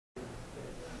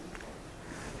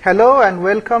Hello and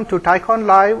welcome to TiECon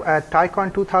Live at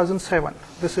TiECon 2007.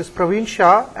 This is Praveen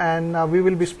Shah and we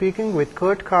will be speaking with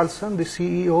Carlson, the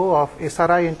CEO of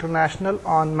SRI International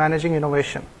on managing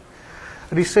innovation.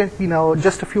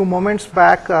 Just a few moments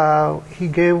back, he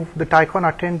gave the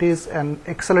TiECon attendees an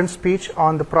excellent speech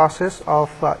on the process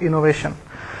of innovation.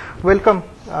 Welcome,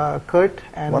 Kurt,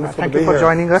 and thank you for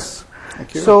joining us.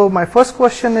 Thank you. So my first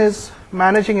question is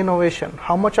managing innovation.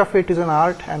 How much of it is an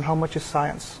art and how much is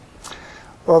science?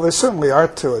 Well, there's certainly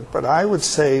art to it, but I would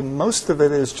say most of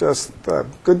it is just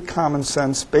good common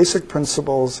sense, basic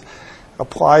principles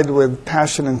applied with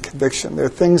passion and conviction. There are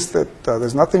things that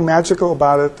there's nothing magical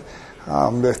about it.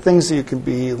 There are things that you can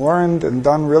be learned and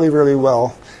done really, really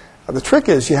well. The trick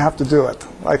is you have to do it,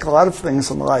 like a lot of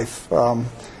things in life.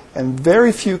 And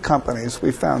very few companies,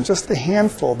 we found just a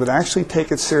handful that actually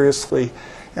take it seriously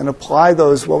and apply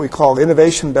those, what we call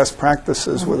innovation best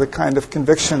practices, with a kind of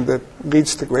conviction that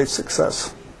leads to great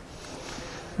success.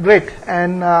 Great.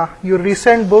 And your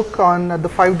recent book on the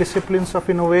 5 disciplines of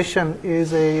innovation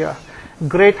is a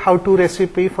great how-to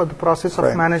recipe for the process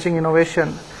of managing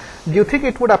innovation. Do you think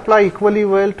it would apply equally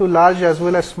well to large as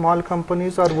well as small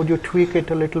companies, or would you tweak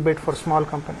it a little bit for small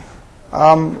companies?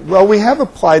 Well, we have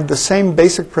applied the same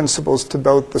basic principles to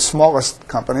both the smallest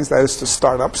companies, that is to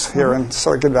startups here in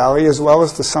Silicon Valley, as well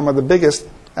as to some of the biggest,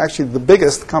 actually the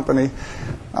biggest company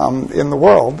in the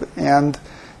world. And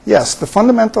yes, the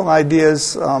fundamental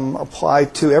ideas apply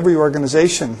to every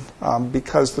organization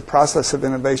because the process of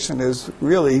innovation is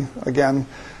really, again,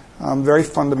 very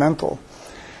fundamental.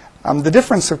 The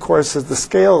difference, of course, is the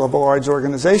scale of a large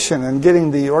organization and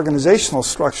getting the organizational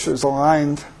structures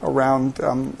aligned around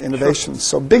innovation.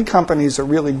 So big companies are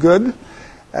really good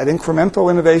at incremental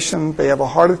innovation. They have a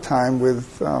harder time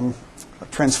with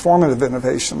transformative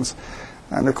innovations.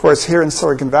 And of course, here in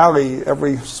Silicon Valley,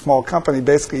 every small company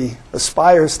basically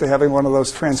aspires to having one of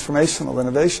those transformational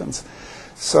innovations.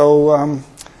 So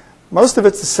most of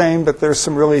it's the same, but there's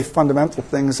some really fundamental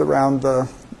things around the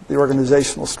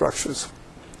organizational structures.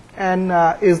 And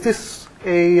is this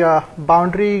a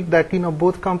boundary that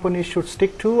both companies should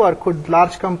stick to, or could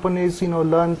large companies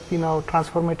learn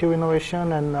transformative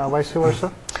innovation and vice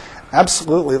versa?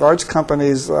 Absolutely, large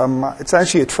companies. It's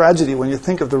actually a tragedy when you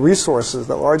think of the resources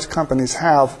that large companies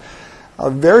have.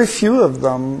 Very few of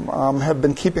them have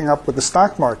been keeping up with the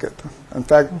stock market. In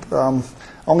fact,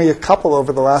 only a couple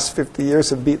over the last 50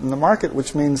 years have beaten the market,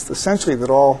 which means essentially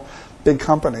that all big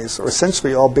companies, or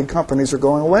essentially all big companies, are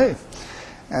going away.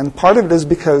 And part of it is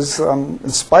because, in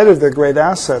spite of their great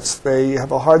assets, they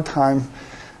have a hard time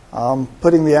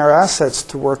putting their assets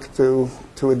to work to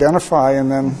identify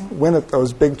and then win at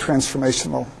those big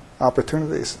transformational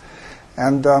opportunities.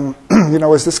 And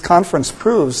as this conference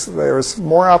proves, there's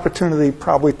more opportunity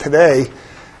probably today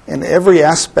in every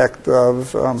aspect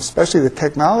of, especially the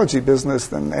technology business,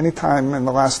 than any time in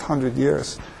the last 100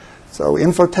 years. So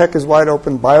infotech is wide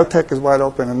open, biotech is wide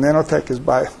open, and nanotech is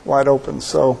wide open.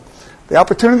 So the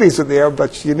opportunities are there,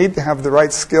 but you need to have the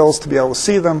right skills to be able to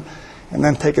see them and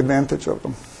then take advantage of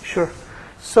them. Sure.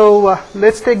 So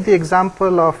let's take the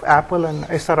example of Apple and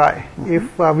SRI.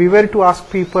 If we were to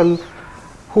ask people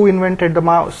who invented the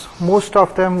mouse, most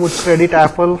of them would credit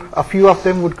Apple, a few of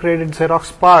them would credit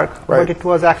Xerox PARC, but it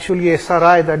was actually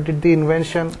SRI that did the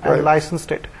invention and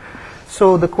licensed it.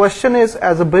 So the question is,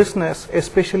 as a business,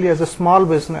 especially as a small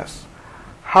business,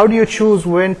 how do you choose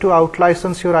when to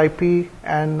out-license your IP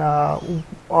and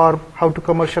or how to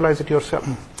commercialize it yourself?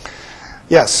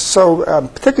 Yes, so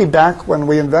particularly back when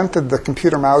we invented the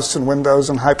computer mouse and Windows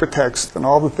and hypertext and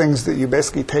all the things that you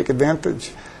basically take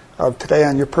advantage of today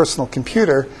on your personal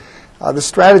computer, the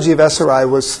strategy of SRI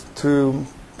was to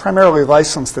primarily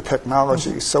license the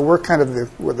technology. So we're kind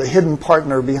of we're the hidden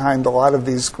partner behind a lot of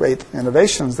these great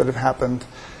innovations that have happened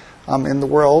in the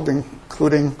world,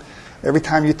 including every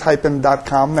time you type in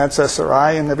 .com, that's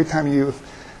SRI, and every time you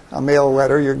mail a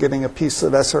letter, you're getting a piece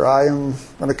of SRI, and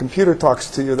when a computer talks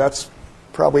to you, that's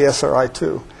probably SRI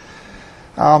too.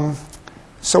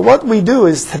 So what we do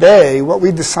is today, what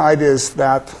we decide is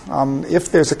that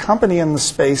if there's a company in the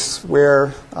space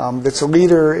where it's a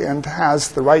leader and has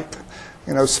the right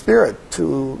spirit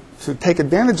to take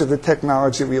advantage of the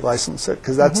technology, we license it,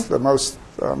 because that's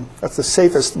that's the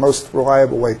safest, most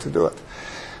reliable way to do it.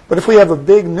 But if we have a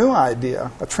big new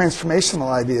idea, a transformational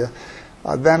idea,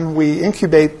 then we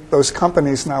incubate those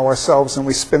companies now ourselves and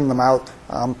we spin them out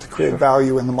to create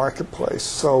value in the marketplace.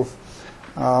 So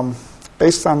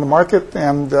based on the market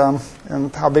and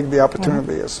how big the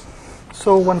opportunity is.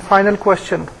 So one final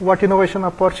question. What innovation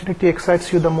opportunity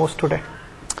excites you the most today?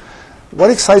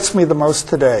 What excites me the most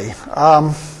today?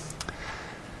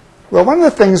 Well, one of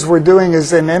the things we're doing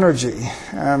is in energy.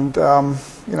 And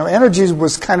energy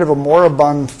was kind of a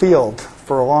moribund field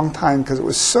for a long time because it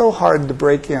was so hard to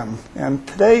break in. And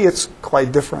today it's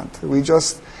quite different. We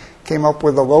just came up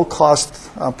with a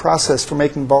low-cost process for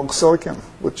making bulk silicon,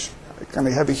 which is going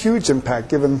to have a huge impact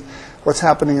given what's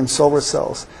happening in solar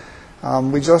cells.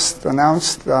 We just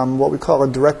announced what we call a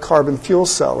direct carbon fuel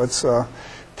cell. It's a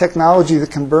technology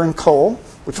that can burn coal,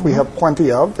 which we have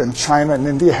plenty of, and China and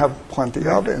India have plenty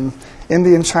of. And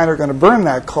India and China are going to burn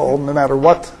that coal no matter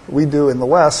what we do in the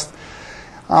West.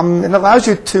 It allows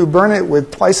you to burn it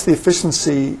with twice the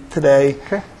efficiency today,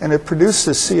 and it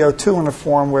produces CO2 in a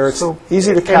form where it's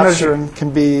easy to capture and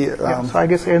can be... so I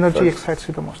guess energy excites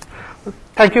you the most.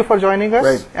 Thank you for joining us.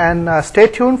 Great. And stay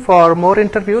tuned for more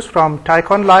interviews from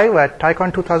TiECon Live at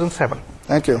TiECon 2007.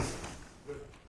 Thank you.